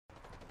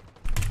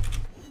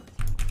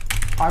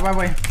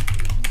Wait.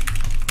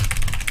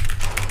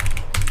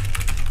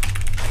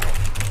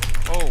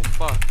 Oh,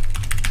 fuck.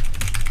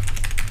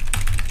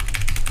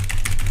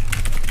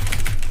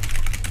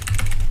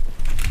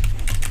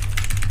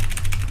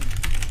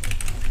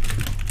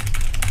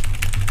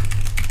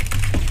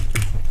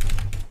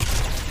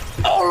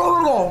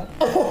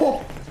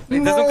 Oh,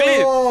 Ligtas un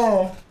clip.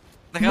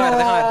 Deja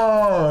ver.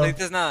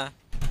 Ligtas nada.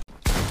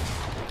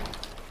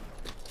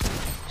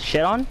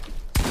 Shit on?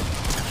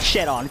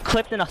 Shit on.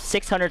 Clipped in a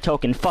 600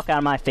 token. Fuck out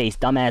of my face.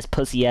 Dumbass,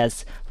 pussy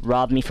ass.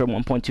 Robbed me for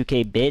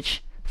 1.2k, bitch.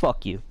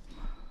 Fuck you.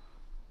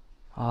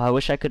 Oh, I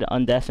wish I could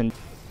undeafen.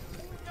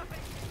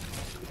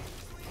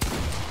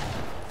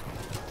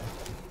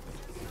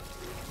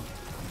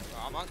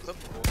 I'm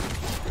unclippable.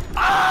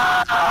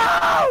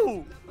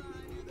 Oh!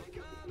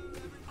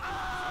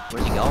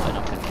 Where's he going?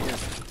 I'm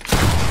confused.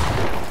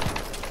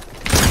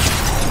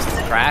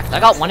 Cracked. I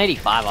got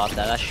 185 off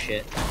that. That's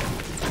shit.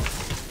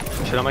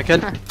 Shit on my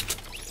kid.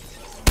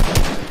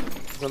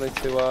 There's only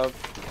two I'm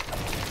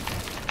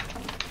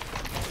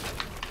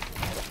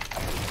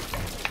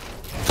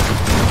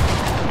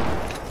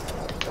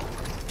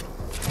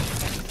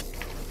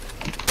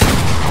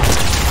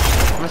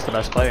just the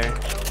best player.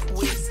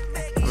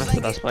 I'm just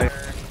the best player.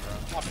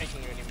 I'm not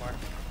picking you anymore.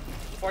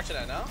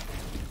 Unfortunate, no?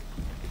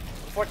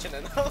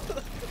 Unfortunate, no?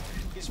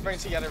 He's spraying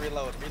so you gotta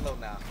reload. Reload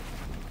now.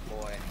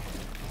 Boy.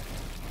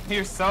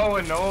 You're so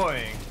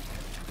annoying.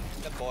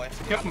 Good boy.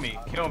 Kill me.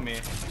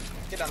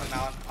 Get down the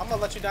mountain. I'm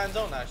gonna let you die in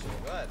zone actually.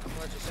 Go ahead. I'm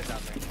gonna let you sit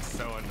down there.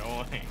 So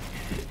annoying.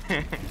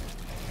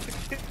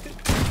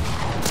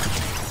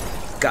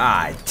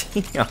 God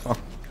damn.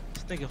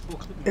 This nigga full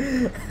clip.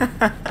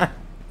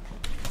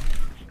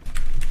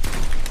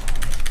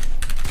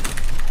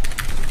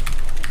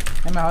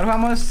 Mejor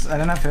vamos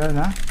arena feo,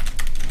 ¿no?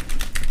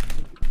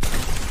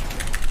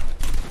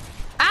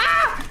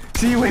 ¡Ah!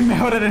 Sí, güey,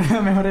 mejor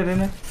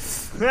arena.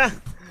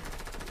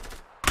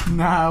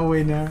 Nah,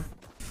 güey, no.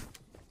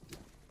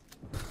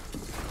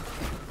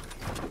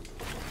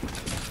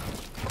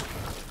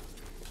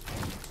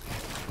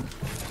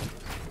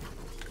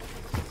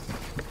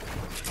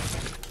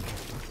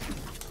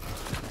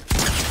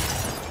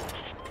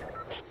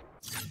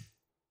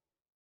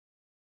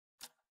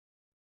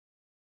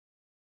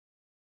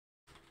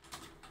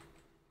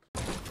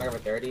 I got a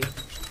 30.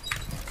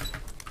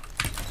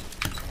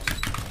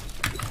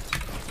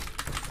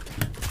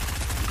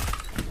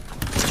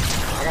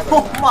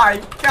 Oh my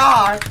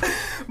god!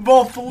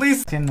 Both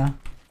police. No.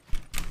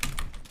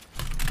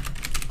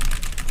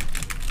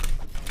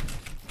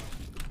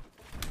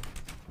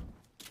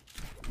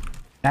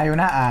 Hay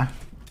una A.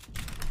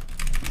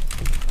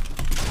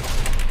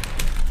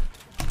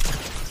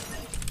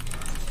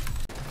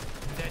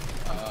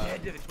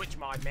 Head to the Twitch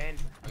mod, man.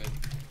 Okay.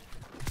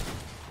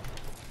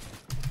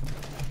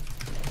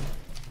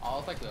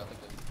 I'll take that.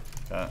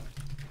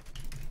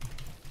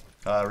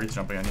 Chat. Reach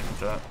jumping on you from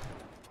chat.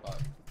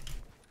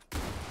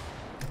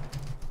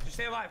 Just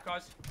stay alive,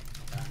 cuz.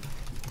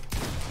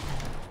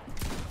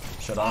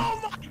 Shut on. Oh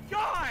my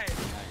god!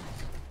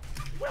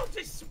 Will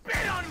just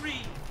spit on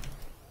me!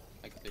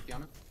 Like 50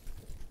 on it?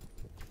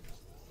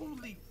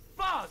 Holy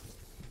fuck!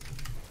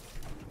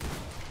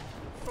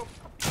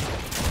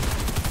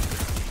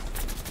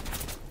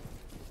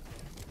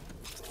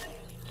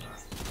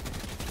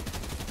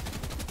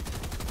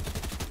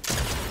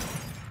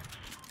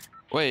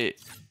 Wait,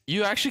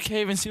 you actually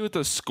can't even see what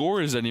the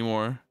score is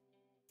anymore.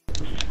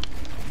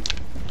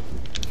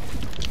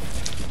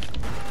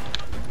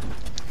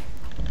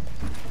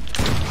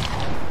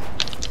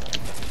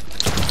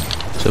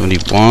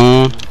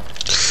 $71.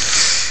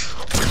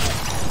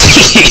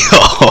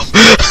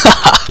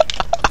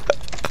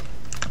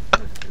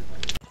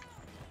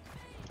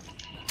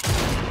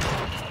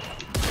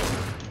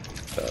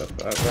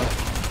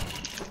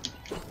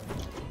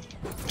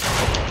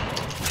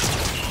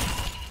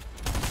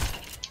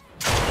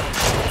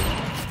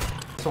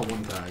 Só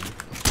one tag.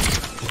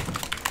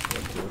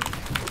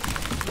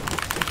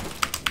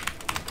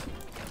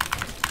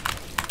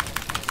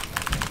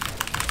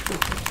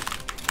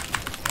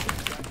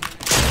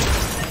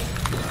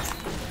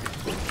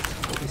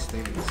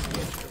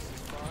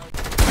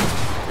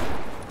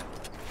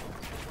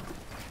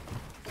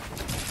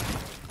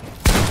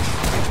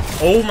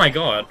 Oh my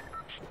god.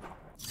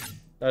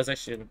 That was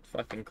actually a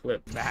fucking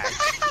clip.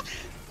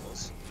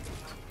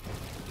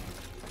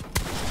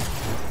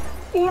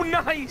 Oh,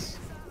 nice!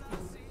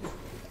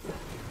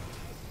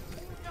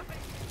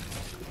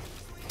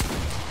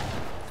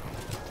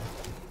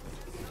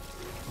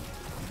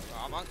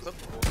 I'm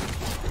unclippable.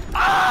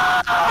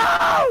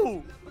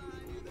 Oh!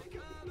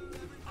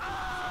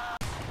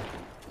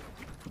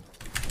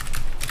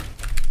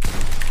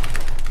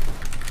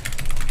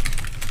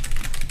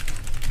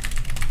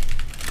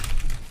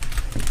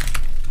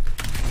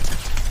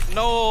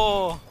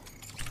 No!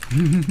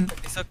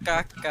 Hizo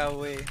caca,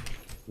 wey.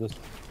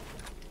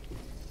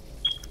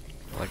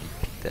 Lucky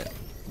picked that.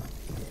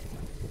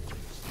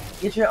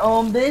 Get your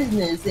own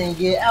business and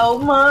get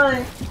out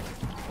mine.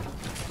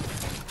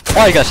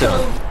 Oh, you got shit on.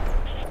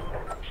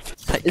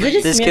 Is it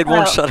just This me kid or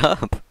won't how- shut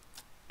up.